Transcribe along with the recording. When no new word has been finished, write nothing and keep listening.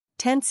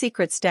10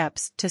 Secret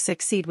Steps to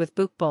Succeed with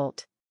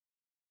BOOKBOLT.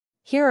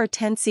 Here are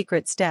 10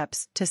 secret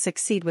steps to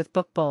succeed with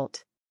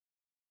BOOKBOLT.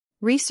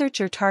 Research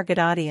your target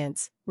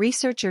audience.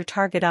 Research your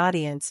target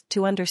audience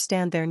to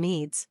understand their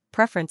needs,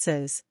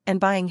 preferences, and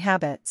buying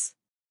habits.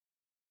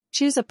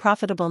 Choose a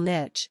profitable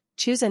niche.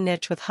 Choose a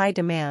niche with high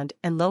demand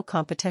and low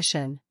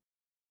competition.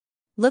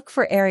 Look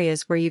for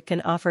areas where you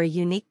can offer a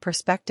unique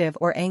perspective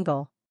or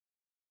angle.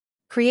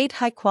 Create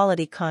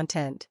high-quality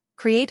content.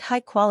 Create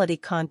high-quality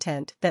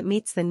content that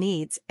meets the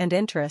needs and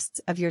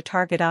interests of your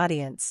target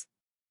audience.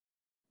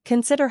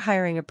 Consider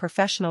hiring a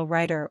professional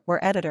writer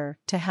or editor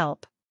to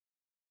help.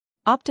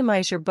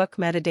 Optimize your book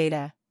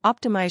metadata.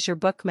 Optimize your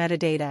book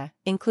metadata,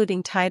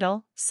 including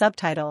title,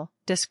 subtitle,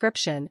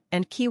 description,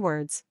 and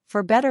keywords,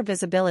 for better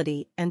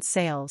visibility and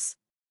sales.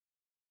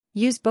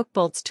 Use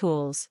BOOKBOLT's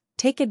tools.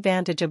 Take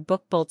advantage of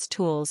BOOKBOLT's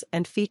tools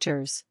and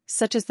features,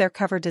 such as their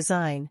cover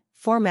design,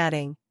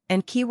 formatting,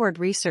 and keyword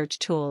research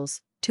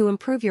tools, to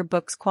improve your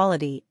book's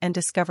quality and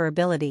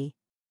discoverability.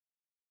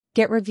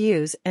 Get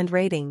reviews and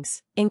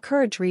ratings.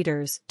 Encourage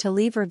readers to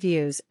leave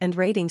reviews and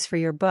ratings for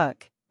your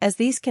book, as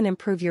these can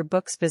improve your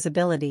book's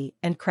visibility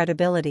and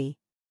credibility.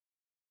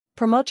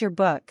 Promote your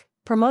book.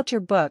 Promote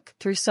your book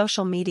through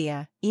social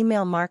media,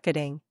 email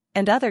marketing,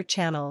 and other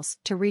channels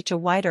to reach a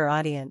wider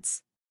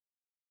audience.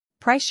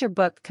 Price your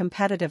book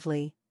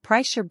competitively.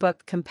 Price your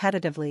book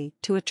competitively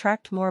to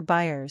attract more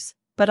buyers,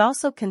 but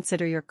also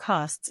consider your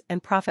costs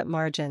and profit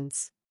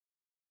margins.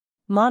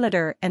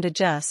 Monitor and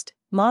adjust.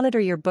 Monitor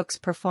your book's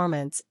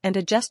performance and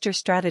adjust your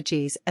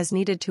strategies as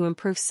needed to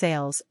improve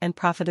sales and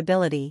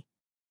profitability.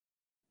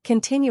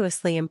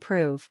 Continuously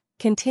improve.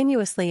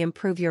 Continuously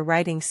improve your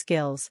writing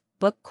skills,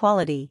 book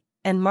quality,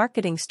 and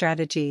marketing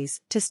strategies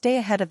to stay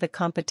ahead of the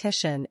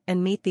competition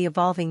and meet the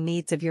evolving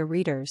needs of your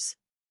readers.